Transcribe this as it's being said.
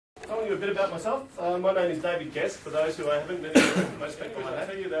telling you a bit about myself. My name is David Guest, for those who I haven't met. Most people I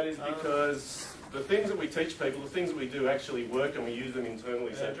tell you that is because the things that we teach people, the things that we do actually work and we use them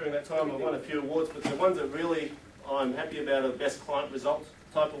internally. So during that time I won a few awards, but the ones that really I'm happy about are the best client result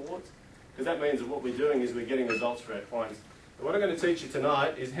type awards, because that means that what we're doing is we're getting results for our clients. And what I'm going to teach you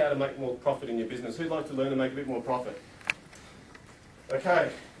tonight is how to make more profit in your business. Who'd like to learn to make a bit more profit? Okay,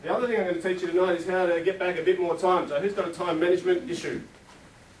 the other thing I'm going to teach you tonight is how to get back a bit more time. So who's got a time management issue?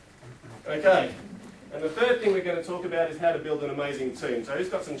 Okay, and the third thing we're going to talk about is how to build an amazing team. So who's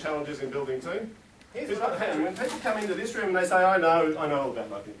got some challenges in building a team? Who's got hand? When people come into this room and they say, I know all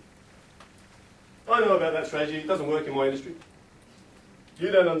about marketing. I know about that strategy, it doesn't work in my industry.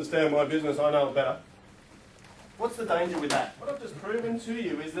 You don't understand my business, I know it better. What's the danger with that? What I've just proven to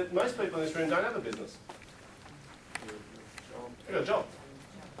you is that most people in this room don't have a business. You've got a job.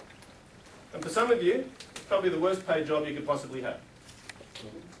 And for some of you, it's probably the worst paid job you could possibly have.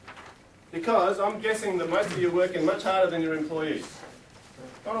 Because I'm guessing that most of you are working much harder than your employees.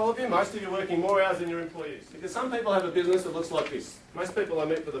 Not all of you, most of you are working more hours than your employees. Because some people have a business that looks like this. Most people I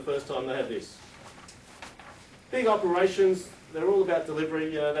meet for the first time, they have this. Big operations, they're all about delivery,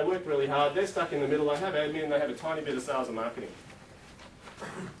 they work really hard, they're stuck in the middle, they have admin, they have a tiny bit of sales and marketing.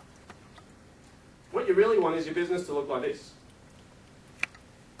 What you really want is your business to look like this.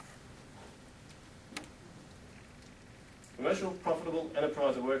 Commercial, profitable,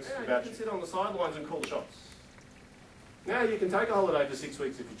 enterprise that works. Now you can sit on the sidelines and call the shots. Now you can take a holiday for 6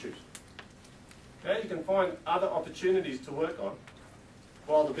 weeks if you choose. Now you can find other opportunities to work on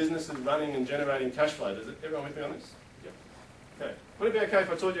while the business is running and generating cash flow. Is everyone with me on this? Yep. Okay. Would it be okay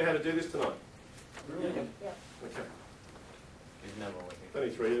if I taught you how to do this tonight? Yeah. Okay. There's no one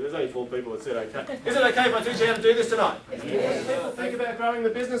with me. There's only 4 people that said okay. Is it okay if I teach you how to do this tonight? Yes. When people think about growing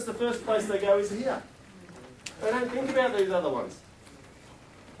the business, the first place they go is here. They don't think about these other ones.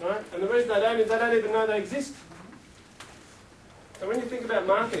 Right? And the reason they don't is they don't even know they exist. So when you think about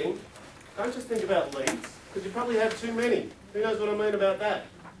marketing, don't just think about leads, because you probably have too many. Who knows what I mean about that?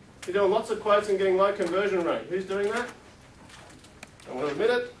 You're doing lots of quotes and getting low conversion rate. Who's doing that? I want to admit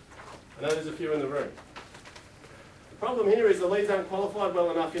it. I know there's a few in the room. The problem here is the leads aren't qualified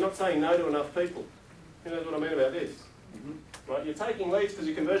well enough. You're not saying no to enough people. Who knows what I mean about this? Right? You're taking leads because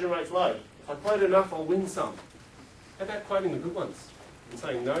your conversion rate's low. If I quote enough, I'll win some. How about quoting the good ones and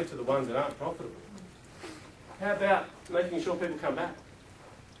saying no to the ones that aren't profitable? How about making sure people come back?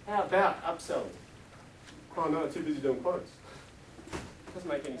 How about upselling? Oh no, I'm too busy doing quotes. Doesn't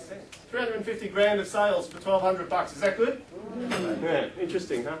make any sense. 350 grand of sales for 1,200 bucks. Is that good? Yeah,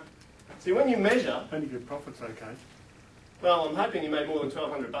 interesting, huh? See, when you measure... Only good profits, okay. Well, I'm hoping you made more than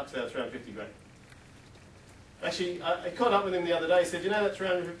 1,200 bucks out of 350 grand. Actually, I caught up with him the other day. He said, you know that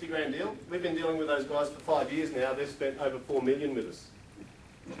 350 grand deal? We've been dealing with those guys for 5 years now. They've spent over 4 million with us.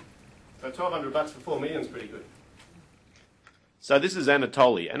 So 1,200 bucks for 4 million is pretty good. So this is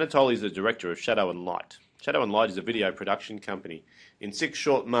Anatoly. Anatoly is the director of Shadow and Light. Shadow and Light is a video production company. In 6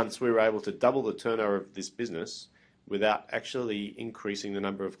 short months, we were able to double the turnover of this business without actually increasing the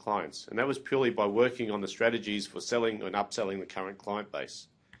number of clients. And that was purely by working on the strategies for selling and upselling the current client base.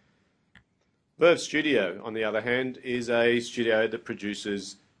 Verve Studio, on the other hand, is a studio that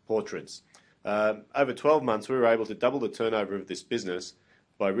produces portraits. Over 12 months, we were able to double the turnover of this business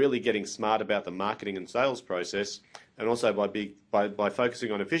by really getting smart about the marketing and sales process, and also by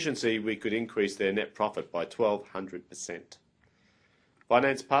focusing on efficiency, we could increase their net profit by 1,200%.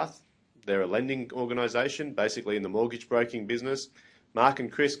 Finance Path, they're a lending organisation, basically in the mortgage broking business. Mark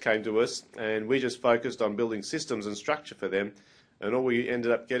and Chris came to us, and we just focused on building systems and structure for them, and all we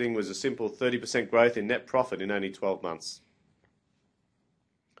ended up getting was a simple 30% growth in net profit in only 12 months.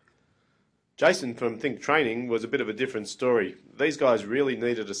 Jason from Think Training was a bit of a different story. These guys really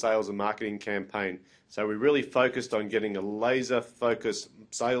needed a sales and marketing campaign, so we really focused on getting a laser-focused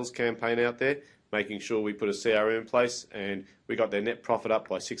sales campaign out there, making sure we put a CRM in place, and we got their net profit up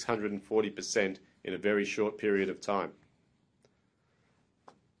by 640% in a very short period of time.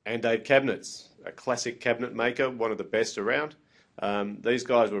 And Cabinets, a classic cabinet maker, one of the best around. These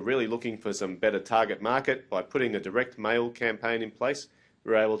guys were really looking for some better target market. By putting a direct mail campaign in place,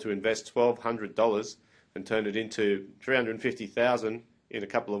 we were able to invest $1,200 and turn it into $350,000 in a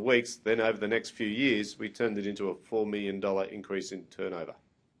couple of weeks. Then over the next few years, we turned it into a $4 million increase in turnover.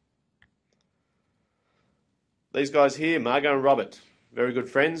 These guys here, Margot and Robert, very good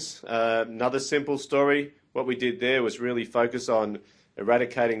friends. Another simple story. What we did there was really focus on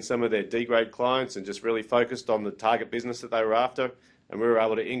eradicating some of their D-grade clients and just really focused on the target business that they were after, and we were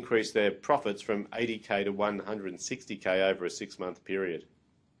able to increase their profits from 80k to 160k over a 6-month period.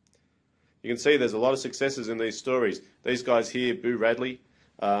 You can see there's a lot of successes in these stories. These guys here, Boo Radley,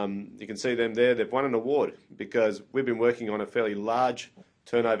 You can see them there. They've won an award because we've been working on a fairly large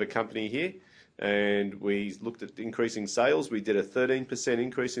turnover company here, and we looked at increasing sales. We did a 13%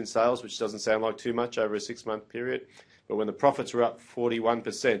 increase in sales, which doesn't sound like too much over a 6-month period, but when the profits were up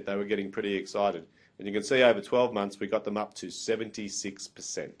 41%, they were getting pretty excited. And you can see over 12 months, we got them up to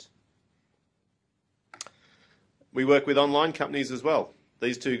 76%. We work with online companies as well.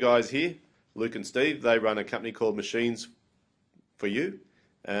 These two guys here, Luke and Steve, they run a company called Machines for You.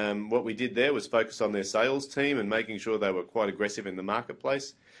 What we did there was focus on their sales team and making sure they were quite aggressive in the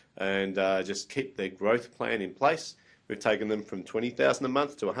marketplace and just keep their growth plan in place. We've taken them from $20,000 a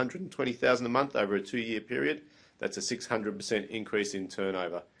month to $120,000 a month over a 2-year period. That's a 600% increase in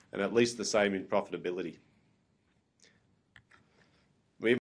turnover and at least the same in profitability.